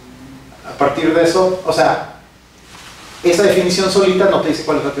 A partir de eso, o sea, esa definición solita no te dice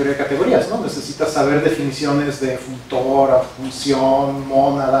cuál es la teoría de categorías, ¿no? Necesitas saber definiciones de funtor, función,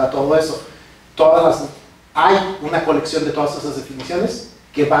 mónada, todo eso. Hay una colección de todas esas definiciones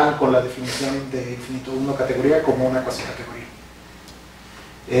que van con la definición de infinito 1 categoría como una cuasicategoría.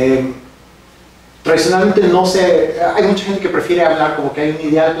 Tradicionalmente hay mucha gente que prefiere hablar como que hay un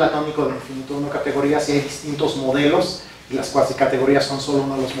ideal platónico de infinito 1 categorías y hay distintos modelos y las cuasicategorías son solo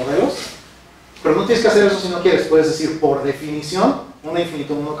uno de los modelos, pero no tienes que hacer eso si no quieres. Puedes decir, por definición, una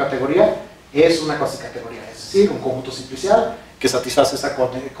infinito 1 categoría es una cuasicategoría, es decir, un conjunto simplicial que satisface esa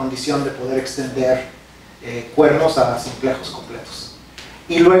condición de poder extender cuernos a simplejos completos.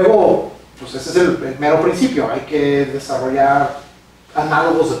 Y luego, pues ese es el mero principio, hay que desarrollar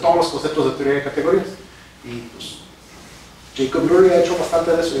análogos de todos los conceptos de teoría de categorías. Y pues Jacob Lurie ha hecho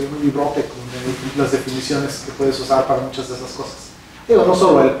bastante de eso, hay un librote con las definiciones que puedes usar para muchas de esas cosas. Digo, no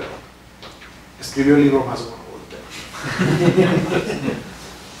solo él, pero escribió el libro más bueno del tema.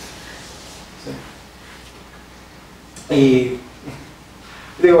 Sí. Y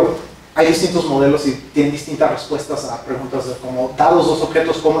digo, hay distintos modelos y tienen distintas respuestas a preguntas de como, dados dos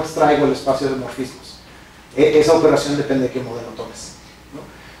objetos, ¿cómo extraigo el espacio de morfismos? Esa operación depende de qué modelo tomes, ¿no?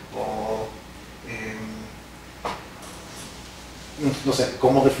 O, no sé,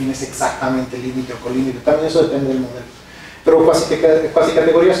 cómo defines exactamente límite o colímite, también eso depende del modelo. Pero cuasi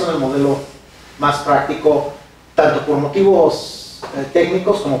categorías son el modelo más práctico, tanto por motivos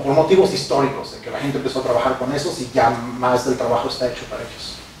técnicos como por motivos históricos, de que la gente empezó a trabajar con esos y ya más del trabajo está hecho para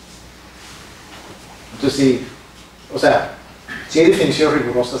ellos. Entonces sí, o sea, sí hay definiciones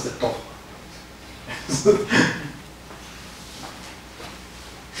rigurosas de todo.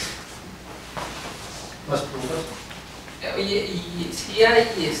 ¿Más preguntas? Oye, ¿y si hay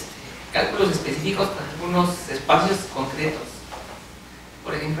cálculos específicos para algunos espacios concretos?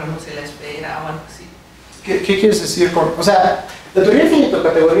 Por ejemplo, no sé, la esfera o algo así. ¿Qué quieres decir con...? O sea, la teoría infinita de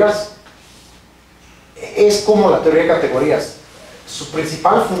categorías es como la teoría de categorías. Su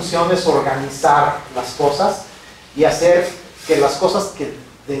principal función es organizar las cosas y hacer que las cosas que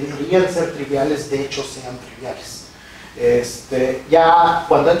deberían ser triviales, de hecho, sean triviales. Ya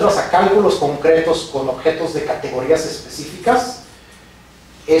cuando entras a cálculos concretos con objetos de categorías específicas,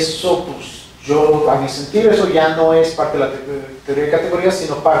 eso, pues, a mi sentir, eso ya no es parte de la teoría de categorías,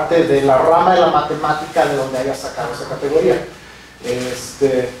 sino parte de la rama de la matemática de donde hayas sacado esa categoría.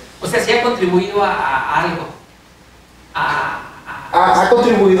 O sea, sí ha contribuido a algo. Ha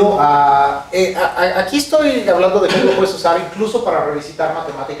contribuido a... aquí estoy hablando de cómo lo puedes usar incluso para revisitar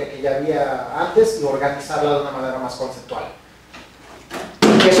matemática que ya había antes y organizarla de una manera más conceptual.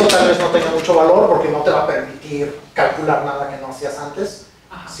 Eso tal vez no tenga mucho valor porque no te va a permitir calcular nada que no hacías antes.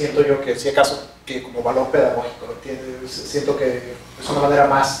 Siento yo que, si acaso, que como valor pedagógico, siento que es una manera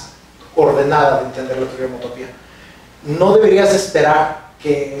más ordenada de entender la teoría de homotopía. No deberías esperar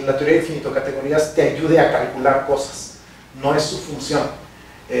que la teoría de infinito categorías te ayude a calcular cosas. No es su función.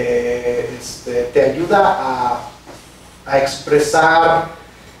 Te ayuda a expresar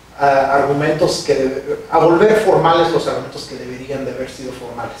argumentos a volver formales los argumentos que deberían de haber sido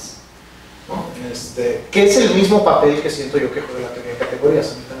formales, ¿no? Que es el mismo papel que siento yo que juega la teoría de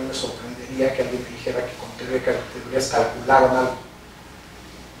categorías. A mí también me sorprendería que alguien me dijera que con teoría de categorías calcularon algo.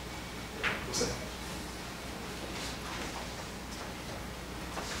 No sé.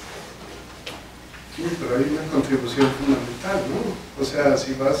 Sí, pero hay una contribución fundamental, ¿no? O sea,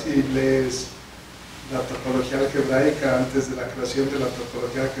 si vas y lees la topología algebraica antes de la creación de la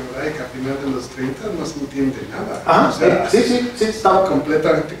topología algebraica a final de los 30, no se entiende nada. O sea, sí, estaba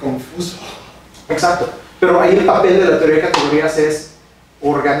completamente confuso. Exacto, pero ahí el papel de la teoría de categorías es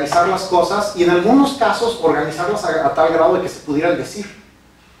organizar las cosas y en algunos casos organizarlas a tal grado de que se pudieran decir.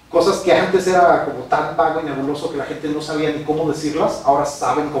 Cosas que antes era como tan vago y nebuloso que la gente no sabía ni cómo decirlas, ahora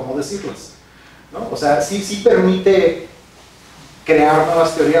saben cómo decirlas, ¿no? O sea, sí permite crear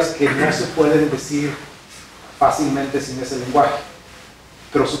nuevas teorías que no se pueden decir fácilmente sin ese lenguaje,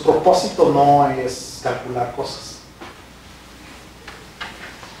 pero su propósito no es calcular cosas.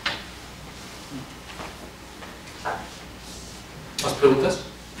 ¿Más preguntas?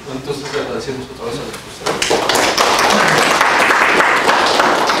 Entonces le agradecemos otra vez a la profesora.